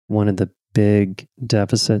One of the big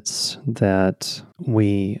deficits that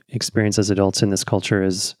we experience as adults in this culture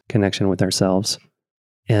is connection with ourselves.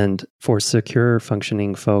 And for secure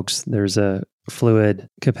functioning folks, there's a fluid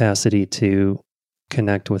capacity to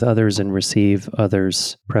connect with others and receive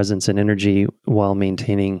others' presence and energy while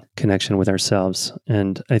maintaining connection with ourselves.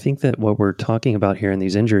 And I think that what we're talking about here in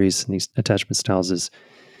these injuries and these attachment styles is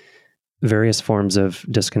various forms of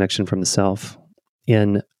disconnection from the self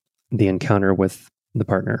in the encounter with the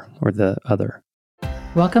partner or the other.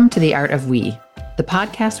 Welcome to The Art of We, the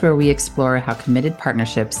podcast where we explore how committed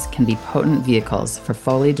partnerships can be potent vehicles for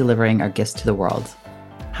fully delivering our gifts to the world.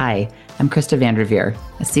 Hi, I'm Krista Vanderveer,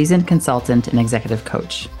 a seasoned consultant and executive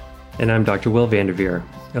coach. And I'm Dr. Will Vanderveer,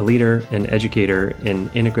 a leader and educator in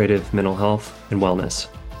integrative mental health and wellness.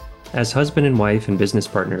 As husband and wife and business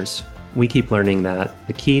partners, we keep learning that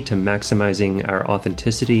the key to maximizing our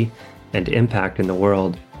authenticity and impact in the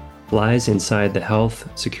world lies inside the health,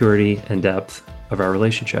 security, and depth of our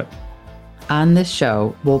relationship. On this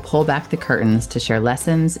show, we'll pull back the curtains to share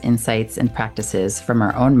lessons, insights, and practices from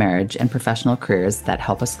our own marriage and professional careers that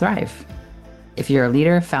help us thrive. If you're a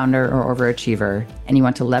leader, founder, or overachiever, and you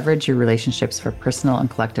want to leverage your relationships for personal and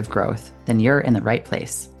collective growth, then you're in the right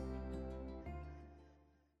place.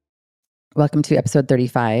 Welcome to episode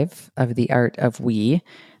 35 of The Art of We.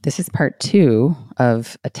 This is part 2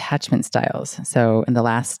 of attachment styles. So in the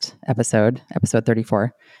last episode, episode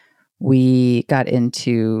 34, we got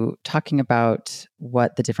into talking about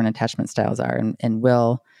what the different attachment styles are. And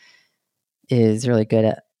Will is really good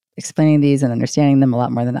at explaining these and understanding them a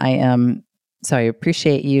lot more than I am. So I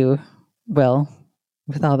appreciate you, Will,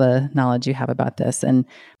 with all the knowledge you have about this. And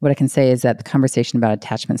what I can say is that the conversation about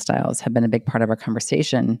attachment styles have been a big part of our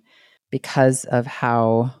conversation because of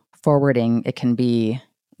how forwarding it can be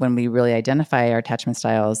when we really identify our attachment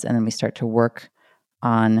styles and then we start to work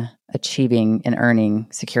on achieving and earning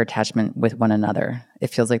secure attachment with one another. It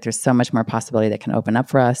feels like there's so much more possibility that can open up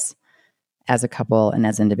for us as a couple and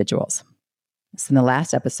as individuals. So in the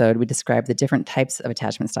last episode, we described the different types of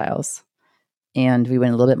attachment styles, and we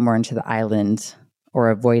went a little bit more into the island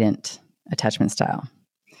or avoidant attachment style.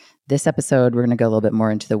 This episode, we're going to go a little bit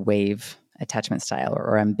more into the wave attachment style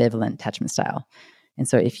or ambivalent attachment style. And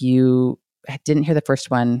so if you didn't hear the first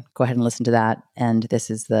one, go ahead and listen to that. And this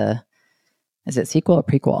is is it sequel or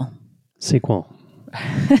prequel? Sequel.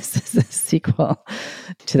 This is a sequel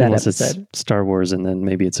to that Unless episode. It's Star Wars and then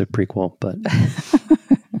maybe it's a prequel, but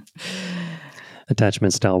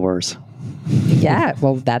attachment style wars. Yeah,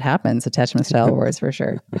 well, that happens. Attachment style wars for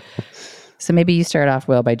sure. So maybe you start off,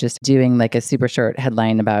 Will, by just doing like a super short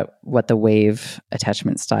headline about what the wave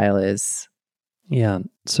attachment style is. Yeah.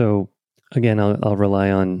 So again, I'll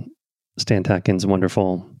rely on Stan Tatkin's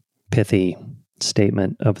wonderful, pithy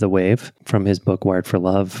statement of the wave from his book, Wired for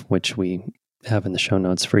Love, which we have in the show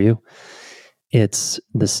notes for you. It's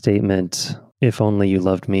the statement, if only you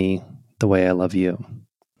loved me the way I love you.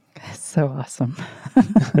 That's so awesome.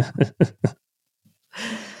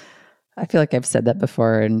 I feel like I've said that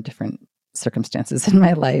before in different circumstances in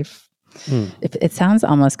my life. It sounds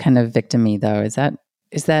almost kind of victim-y though.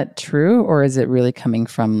 Is that true, or is it really coming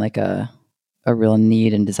from like a real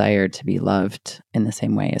need and desire to be loved in the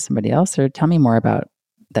same way as somebody else? Or tell me more about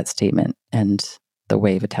that statement and the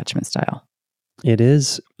wave attachment style. It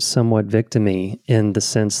is somewhat victim-y in the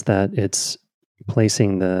sense that it's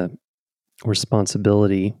placing the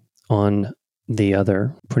responsibility on the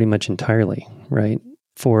other pretty much entirely, right?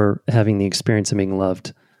 For having the experience of being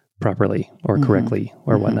loved properly or correctly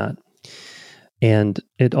or whatnot. And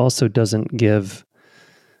it also doesn't give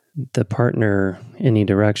the partner any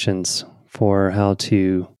directions for how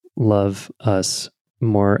to love us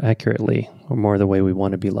more accurately or more the way we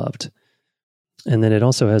want to be loved. And then it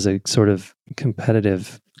also has a sort of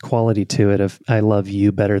competitive quality to it of, I love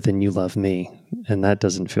you better than you love me. And that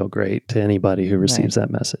doesn't feel great to anybody who receives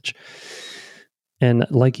that message. And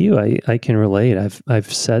like you, I can relate.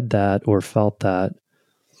 I've said that or felt that,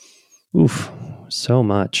 so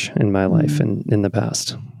much in my life and in the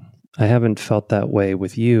past. I haven't felt that way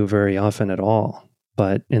with you very often at all.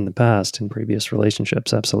 But in the past, in previous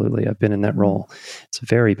relationships, absolutely, I've been in that role. It's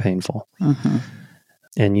very painful.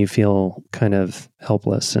 And you feel kind of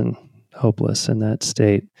helpless and hopeless in that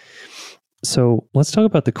state. So let's talk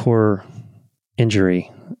about the core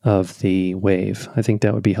injury of the wave. I think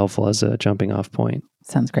that would be helpful as a jumping off point.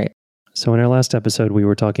 Sounds great. So in our last episode, we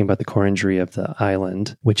were talking about the core injury of the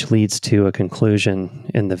island, which leads to a conclusion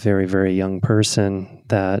in the very, very young person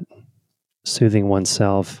that soothing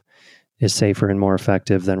oneself is safer and more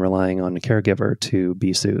effective than relying on a caregiver to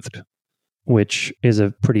be soothed, which is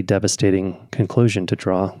a pretty devastating conclusion to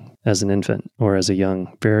draw as an infant or as a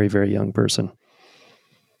young, very, very young person.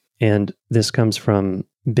 And this comes from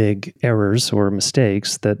big errors or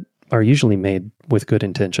mistakes that are usually made with good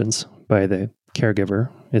intentions by the caregiver.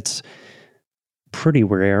 It's pretty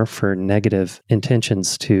rare for negative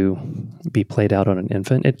intentions to be played out on an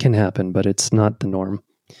infant. It can happen, but it's not the norm.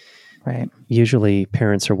 Right. Usually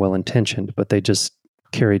parents are well-intentioned, but they just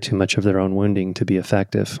carry too much of their own wounding to be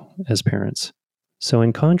effective as parents. So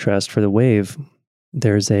in contrast, for the wave,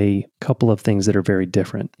 there's a couple of things that are very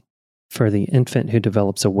different. For the infant who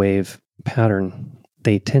develops a wave pattern,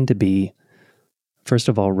 they tend to be, first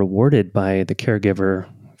of all, rewarded by the caregiver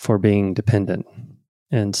for being dependent.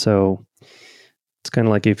 And so it's kind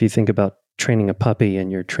of like if you think about training a puppy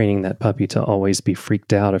and you're training that puppy to always be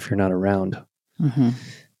freaked out if you're not around. Mm-hmm.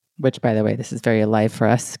 Which, by the way, this is very alive for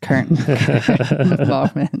us current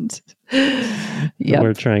moment. Yep.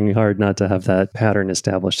 We're trying hard not to have that pattern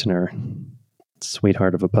established in our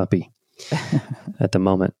sweetheart of a puppy at the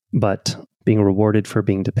moment. But being rewarded for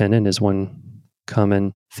being dependent is one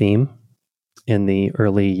common theme in the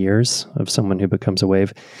early years of someone who becomes a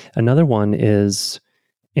wave. Another one is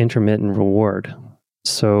intermittent reward.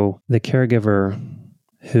 So the caregiver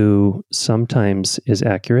who sometimes is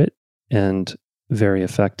accurate and very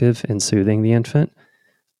effective in soothing the infant,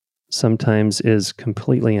 sometimes is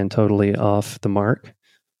completely and totally off the mark,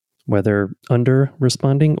 whether under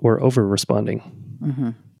responding or over responding. Mm-hmm.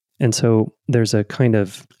 And so there's a kind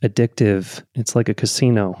of addictive, it's like a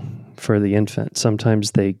casino for the infant.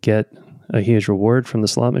 Sometimes they get a huge reward from the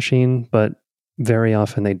slot machine, but very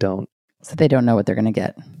often they don't. So they don't know what they're going to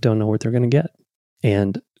get. Don't know what they're going to get.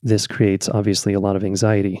 And this creates obviously a lot of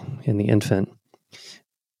anxiety in the infant.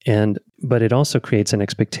 But it also creates an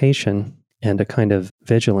expectation and a kind of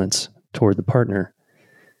vigilance toward the partner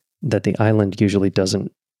that the island usually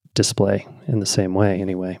doesn't display in the same way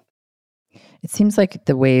anyway. It seems like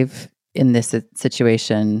the wave in this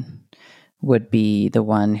situation would be the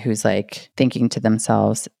one who's like thinking to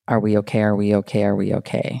themselves, are we okay? Are we okay? Are we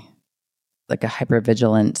okay? Like a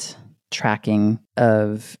hypervigilant tracking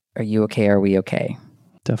of, are you okay? Are we okay?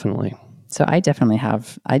 Definitely. So I definitely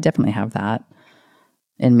have that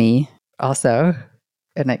in me also.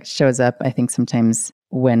 And it shows up, I think, sometimes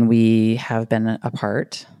when we have been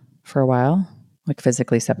apart for a while, like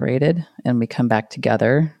physically separated, and we come back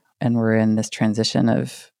together and we're in this transition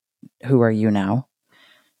of who are you now?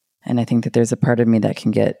 And I think that there's a part of me that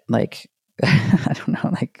can get like, I don't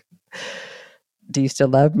know, like, do you still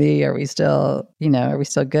love me? Are we still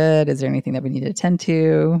good? Is there anything that we need to attend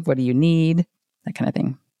to? What do you need? That kind of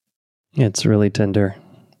thing. It's really tender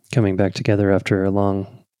coming back together after a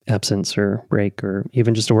long absence or break or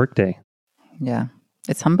even just a work day. Yeah.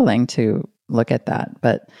 It's humbling to look at that.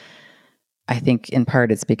 But I think in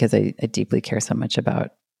part it's because I deeply care so much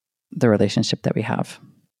about the relationship that we have.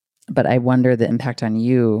 But I wonder the impact on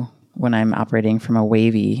you when I'm operating from a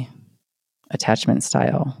wavy attachment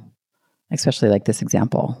style, especially like this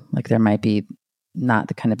example. Like there might be not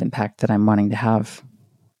the kind of impact that I'm wanting to have.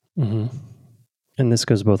 Mm-hmm. And this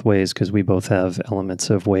goes both ways because we both have elements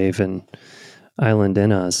of wave and island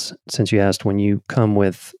in us. Since you asked, when you come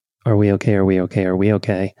with, are we okay? Are we okay? Are we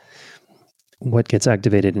okay? What gets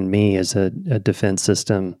activated in me is a defense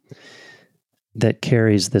system that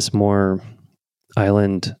carries this more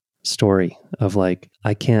island story of like,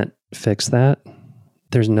 I can't fix that.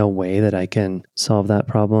 There's no way that I can solve that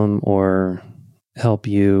problem or help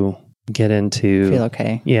you get into... Feel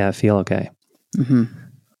okay. Yeah, feel okay. Mm-hmm.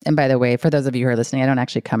 And by the way, for those of you who are listening, I don't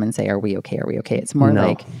actually come and say, are we okay? Are we okay? It's more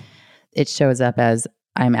like it shows up as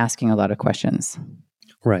I'm asking a lot of questions.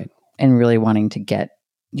 Right. And really wanting to get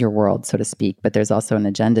your world, so to speak. But there's also an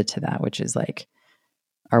agenda to that, which is like,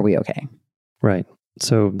 are we okay? Right.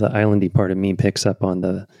 So the islandy part of me picks up on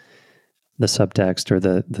the subtext or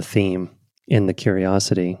the theme in the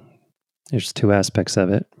curiosity. There's two aspects of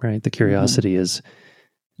it, right? The curiosity is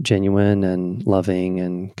genuine and loving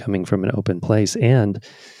and coming from an open place. And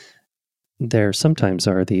there sometimes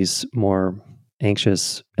are these more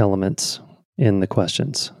anxious elements in the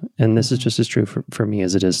questions. And this is just as true for me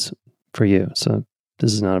as it is for you. So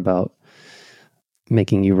this is not about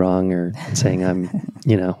making you wrong or saying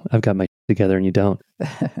I've got my together and you don't.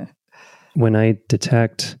 When I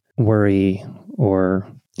detect worry or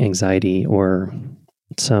anxiety or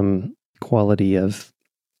some quality of,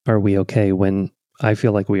 are we okay? When I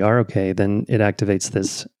feel like we are okay, then it activates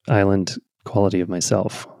this island quality of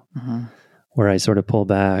myself where I sort of pull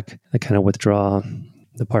back, I kind of withdraw.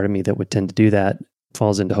 The part of me that would tend to do that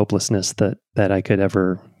falls into hopelessness that I could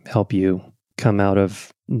ever help you come out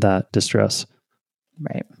of that distress.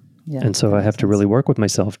 Right. Yeah. And so I have to really work with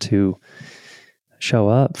myself to show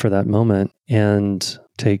up for that moment and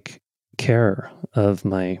take care of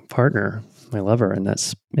my partner, my lover in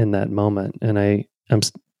that moment. And I'm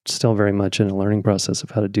still very much in a learning process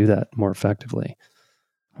of how to do that more effectively.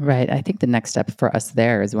 Right. I think the next step for us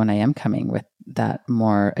there is when I am coming with that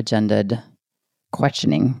more agendaed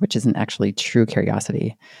questioning, which isn't actually true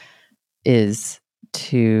curiosity, is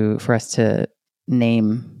for us to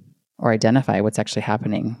name or identify what's actually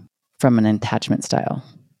happening from an attachment style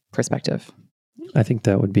perspective. I think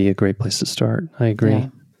that would be a great place to start. I agree.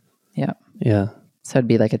 Yeah. Yeah. So it'd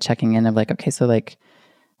be like a checking in of like, okay, so like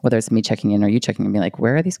whether it's me checking in or you checking in, be like,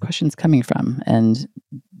 where are these questions coming from? And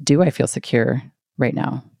do I feel secure right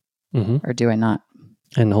now? Or do I not?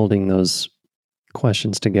 And holding those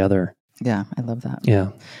questions together. Yeah, I love that.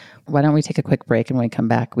 Yeah. Why don't we take a quick break, and when we come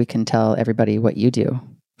back, we can tell everybody what you do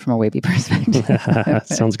from a wavy perspective.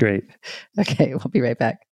 Sounds great. Okay, we'll be right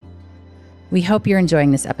back. We hope you're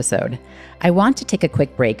enjoying this episode. I want to take a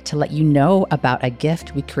quick break to let you know about a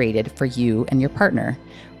gift we created for you and your partner.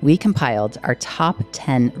 We compiled our top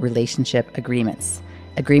 10 relationship agreements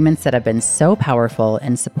that have been so powerful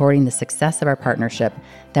in supporting the success of our partnership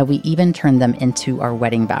that we even turned them into our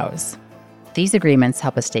wedding vows. These agreements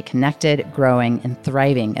help us stay connected, growing, and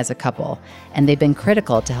thriving as a couple, and they've been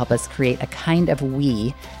critical to help us create a kind of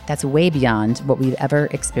we that's way beyond what we've ever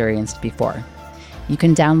experienced before. You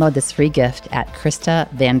can download this free gift at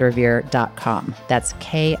KristaVanderveer.com. That's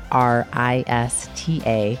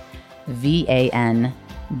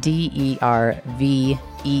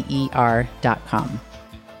KristaVanderveer.com.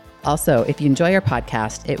 Also, if you enjoy our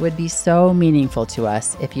podcast, it would be so meaningful to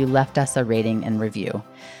us if you left us a rating and review.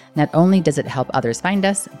 Not only does it help others find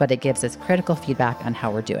us, but it gives us critical feedback on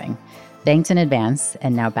how we're doing. Thanks in advance,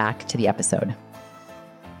 and now back to the episode.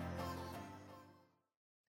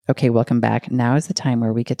 Okay, welcome back. Now is the time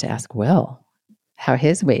where we get to ask Will how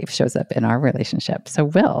his wave shows up in our relationship. So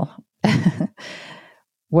Will,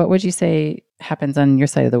 what would you say happens on your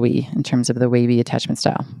side of the we in terms of the wavy attachment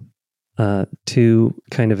style? Two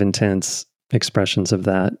kind of intense expressions of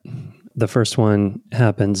that. The first one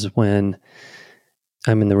happens when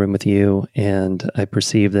I'm in the room with you and I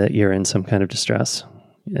perceive that you're in some kind of distress,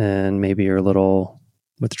 and maybe you're a little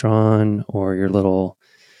withdrawn or you're a little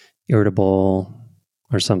irritable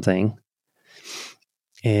or something.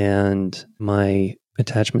 And my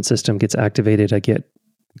attachment system gets activated. I get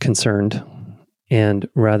concerned. And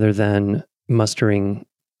rather than mustering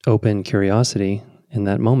open curiosity in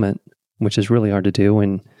that moment, which is really hard to do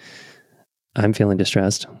when I'm feeling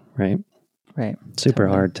distressed, right? Right. Super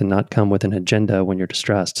hard to not come with an agenda when you're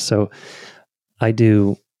distressed. So I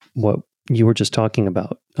do what you were just talking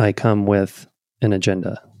about. I come with an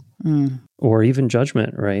agenda or even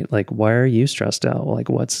judgment, right? Like, why are you stressed out? Like,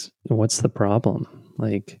 what's the problem?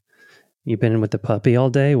 Like, you've been in with the puppy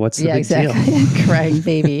all day. What's the big deal? Crying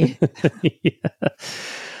baby.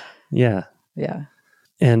 Yeah. Yeah.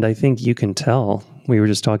 And I think you can tell, we were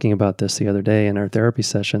just talking about this the other day in our therapy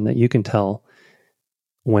session, that you can tell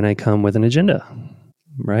when I come with an agenda,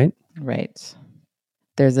 right? Right.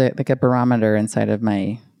 There's a barometer inside of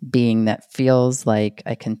my being that feels like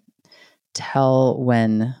I can tell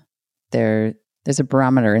when there's a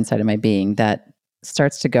barometer inside of my being that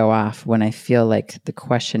starts to go off when I feel like the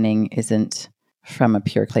questioning isn't from a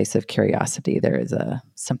pure place of curiosity. There is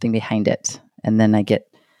something behind it. And then I get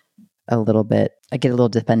a little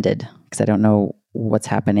defended because I don't know what's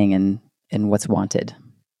happening and what's wanted.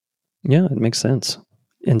 Yeah, it makes sense.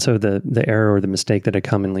 And so the error or the mistake that I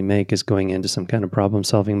commonly make is going into some kind of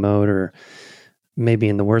problem-solving mode, or maybe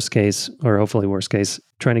in the worst case, or hopefully worst case,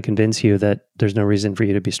 trying to convince you that there's no reason for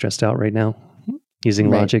you to be stressed out right now,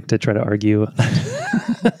 using logic to try to argue.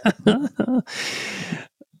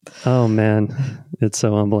 Oh man, it's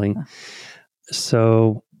so humbling.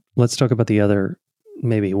 So let's talk about the other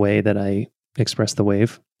maybe way that I express the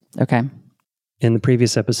wave. Okay. In the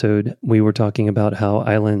previous episode, we were talking about how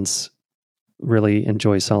islands really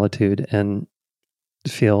enjoy solitude and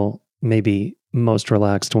feel maybe most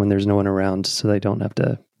relaxed when there's no one around, so they don't have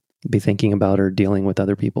to be thinking about or dealing with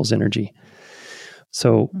other people's energy.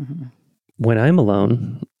 So when I'm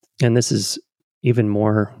alone, and this is even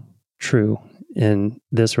more true in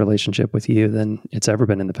this relationship with you than it's ever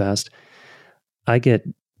been in the past, I get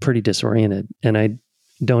pretty disoriented and I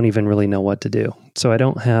don't even really know what to do. So I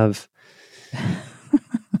don't have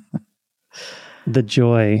the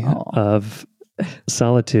joy of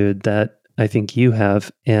solitude that I think you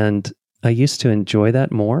have. And I used to enjoy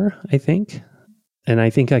that more, I think. And I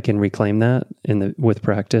think I can reclaim that with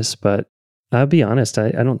practice. But I'll be honest,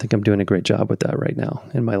 I don't think I'm doing a great job with that right now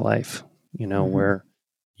in my life, where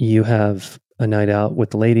you have a night out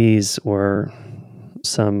with the ladies or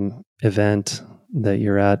some event that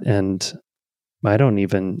you're at, and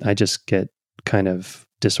I just get kind of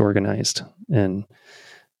disorganized and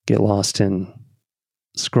get lost in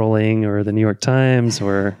scrolling or the New York Times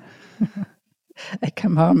or I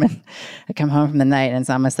come home from the night and it's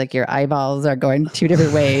almost like your eyeballs are going two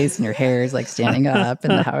different ways and your hair is like standing up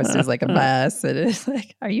and the house is like a mess. And it's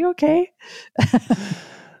like, are you okay?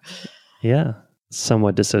 yeah,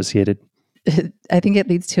 somewhat dissociated. I think it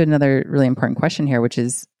leads to another really important question here, which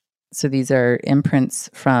is, so these are imprints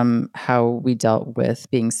from how we dealt with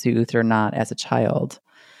being soothed or not as a child.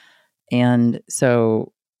 And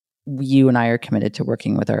so you and I are committed to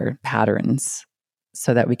working with our patterns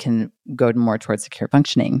so that we can go more towards secure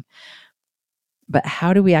functioning. But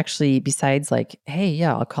how do we actually, besides like, hey,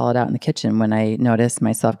 yeah, I'll call it out in the kitchen when I notice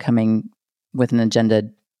myself coming with an agenda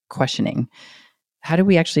questioning, how do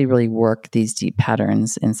we actually really work these deep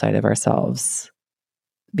patterns inside of ourselves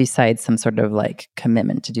besides some sort of like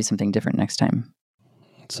commitment to do something different next time?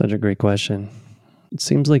 Such a great question. It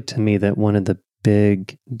seems like to me that one of the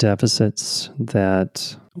big deficits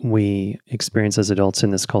that we experience as adults in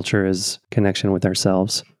this culture is connection with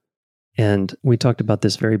ourselves. And we talked about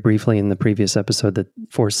this very briefly in the previous episode, that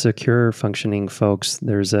for secure functioning folks,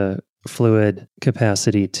 there's a fluid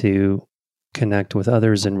capacity to connect with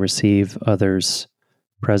others and receive others'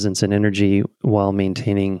 presence and energy while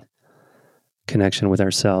maintaining connection with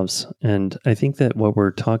ourselves. And I think that what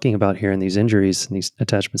we're talking about here in these injuries and these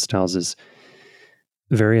attachment styles is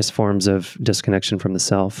various forms of disconnection from the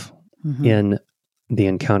self in the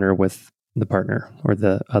encounter with the partner or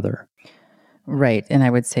the other. Right. And I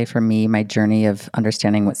would say for me, my journey of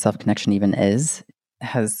understanding what self-connection even is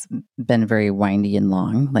has been very windy and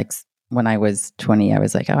long. Like when I was 20, I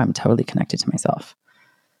was like, oh, I'm totally connected to myself.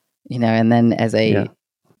 And then as I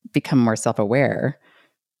become more self-aware,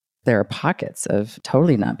 there are pockets of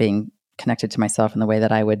totally not being connected to myself in the way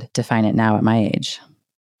that I would define it now at my age.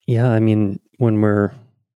 Yeah. I mean, when we're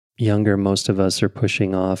younger, most of us are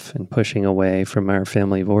pushing off and pushing away from our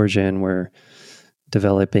family of origin. We're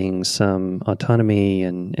developing some autonomy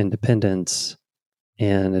and independence,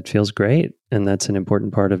 and it feels great. And that's an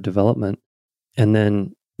important part of development. And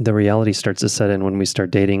then the reality starts to set in when we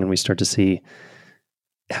start dating and we start to see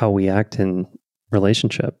how we act in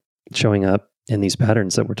relationship, showing up in these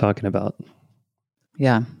patterns that we're talking about.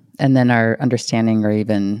 Yeah. And then our understanding or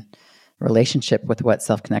even relationship with what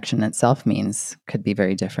self-connection itself means could be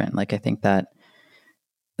very different. Like I think that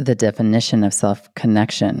the definition of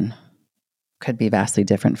self-connection could be vastly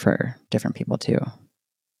different for different people too.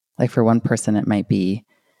 Like for one person, it might be,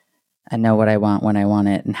 I know what I want when I want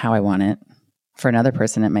it and how I want it. For another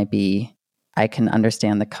person, it might be, I can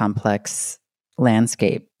understand the complex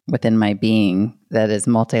landscape within my being that is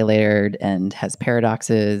multi-layered and has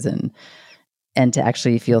paradoxes, and to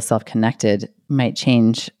actually feel self-connected might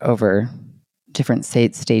change over different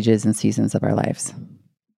stages and seasons of our lives.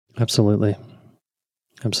 Absolutely.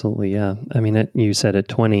 Absolutely. Yeah. I mean, you said at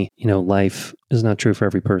 20, life is not true for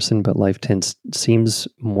every person, but life seems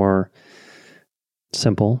more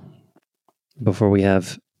simple before we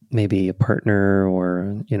have maybe a partner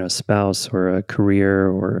or, a spouse or a career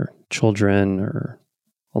or children or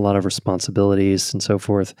a lot of responsibilities and so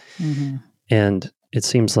forth. Mm-hmm. And it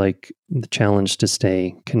seems like the challenge to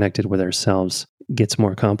stay connected with ourselves gets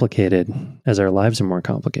more complicated as our lives are more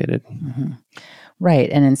complicated. Mm-hmm. Right.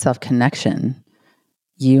 And in self-connection,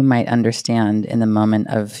 you might understand in the moment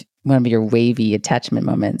of one of your wavy attachment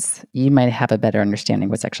moments, you might have a better understanding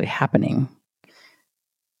what's actually happening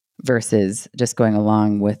versus just going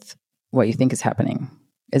along with what you think is happening.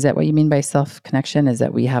 Is that what you mean by self-connection? Is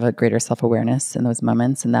that we have a greater self-awareness in those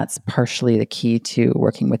moments? And that's partially the key to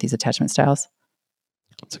working with these attachment styles?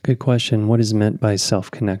 That's a good question. What is meant by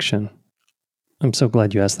self-connection? I'm so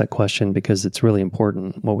glad you asked that question because it's really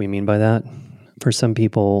important what we mean by that. For some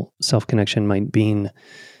people, self-connection might mean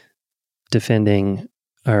defending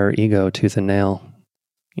our ego tooth and nail,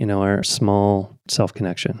 our small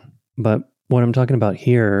self-connection. But what I'm talking about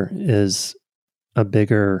here is a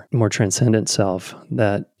bigger, more transcendent self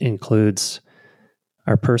that includes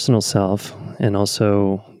our personal self and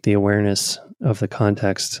also the awareness of the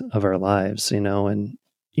context of our lives, and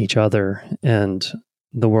each other and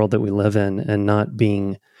the world that we live in, and not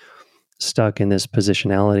being stuck in this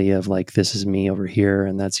positionality of like, this is me over here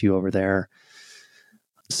and that's you over there.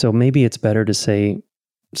 So maybe it's better to say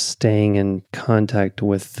staying in contact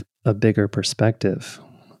with a bigger perspective,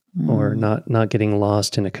 or not getting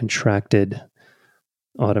lost in a contracted,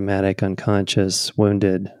 automatic, unconscious,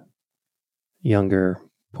 wounded, younger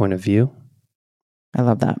point of view. I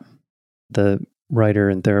love that. The writer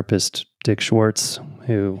and therapist Dick Schwartz,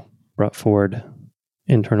 who brought forward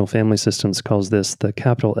internal family systems, calls this the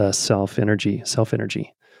capital S self-energy,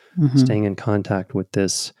 Mm-hmm. staying in contact with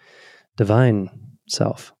this divine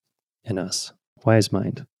self in us, wise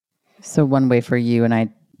mind. So one way for you and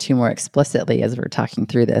I to more explicitly, as we're talking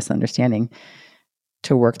through this, understanding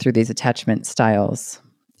to work through these attachment styles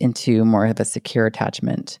into more of a secure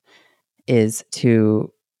attachment is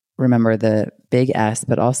to remember the big S,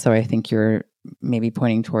 but also I think you're maybe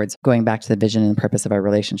pointing towards going back to the vision and purpose of our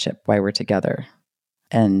relationship, why we're together,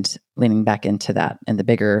 and leaning back into that and the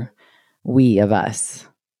bigger we of us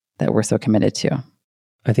that we're so committed to.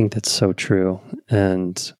 I think that's so true.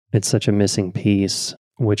 And it's such a missing piece,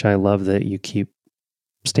 which I love that you keep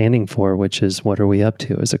standing for, which is what are we up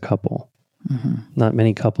to as a couple? Mm-hmm. Not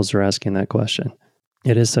many couples are asking that question.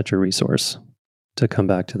 It is such a resource to come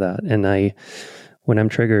back to that. And when I'm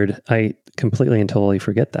triggered, I completely and totally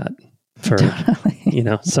forget that for,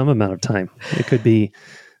 some amount of time. It could be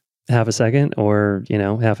half a second or,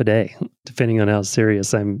 half a day, depending on how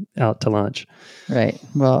serious I'm out to lunch. Right.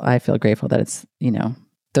 Well, I feel grateful that it's,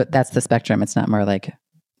 that's the spectrum. It's not more like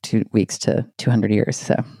 2 weeks to 200 years.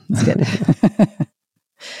 So it's good.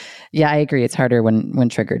 Yeah, I agree. It's harder when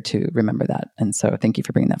triggered to remember that. And so thank you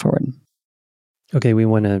for bringing that forward. Okay. We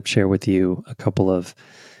want to share with you a couple of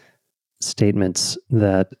statements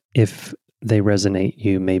that if they resonate,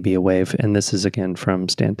 you may be a wave. And this is again from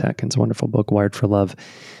Stan Tatkin's wonderful book, Wired for Love.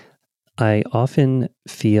 I often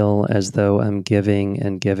feel as though I'm giving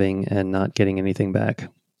and not getting anything back.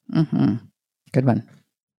 Mm-hmm. Good one.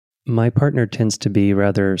 My partner tends to be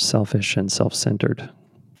rather selfish and self-centered.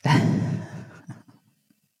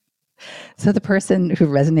 So the person who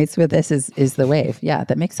resonates with this is the wave. Yeah,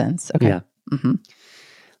 that makes sense. Okay. Yeah. Mm-hmm.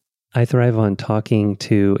 I thrive on talking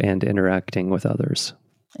to and interacting with others.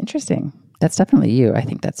 Interesting. That's definitely you. I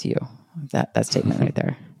think that's you. That statement right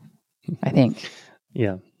there. I think.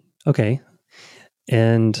 Yeah. Okay.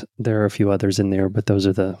 And there are a few others in there, but those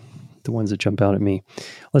are the ones that jump out at me.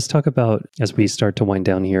 Let's talk about, as we start to wind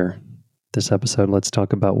down here, this episode, let's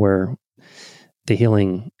talk about where the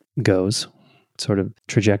healing goes, sort of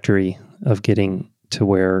trajectory of getting to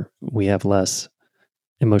where we have less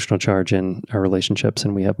emotional charge in our relationships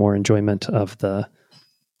and we have more enjoyment of the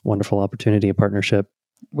wonderful opportunity of partnership.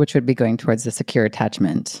 Which would be going towards the secure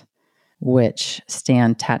attachment, which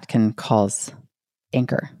Stan Tatkin calls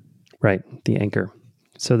anchor. Right, the anchor.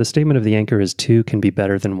 So the statement of the anchor is 2 can be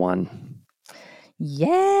better than 1.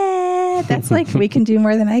 Yeah, that's like we can do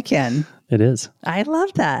more than I can. It is. I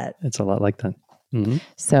love that. It's a lot like that. Mm-hmm.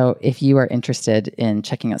 So if you are interested in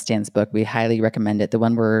checking out Stan's book, we highly recommend it. The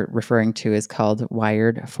one we're referring to is called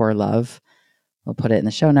Wired for Love. We'll put it in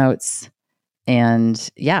the show notes. And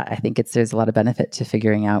yeah, I think there's a lot of benefit to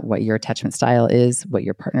figuring out what your attachment style is, what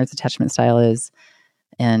your partner's attachment style is,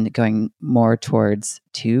 and going more towards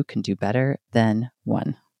 2 can do better than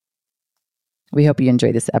 1. We hope you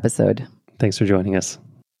enjoyed this episode. Thanks for joining us.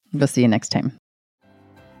 We'll see you next time.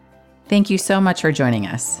 Thank you so much for joining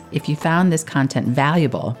us. If you found this content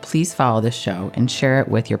valuable, please follow this show and share it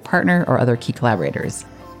with your partner or other key collaborators.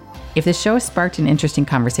 If the show sparked an interesting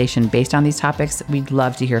conversation based on these topics, we'd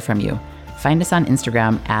love to hear from you. Find us on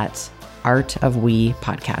Instagram at Art of We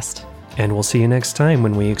Podcast. And we'll see you next time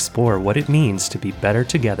when we explore what it means to be better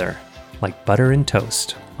together, like butter and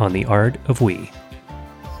toast on the Art of We.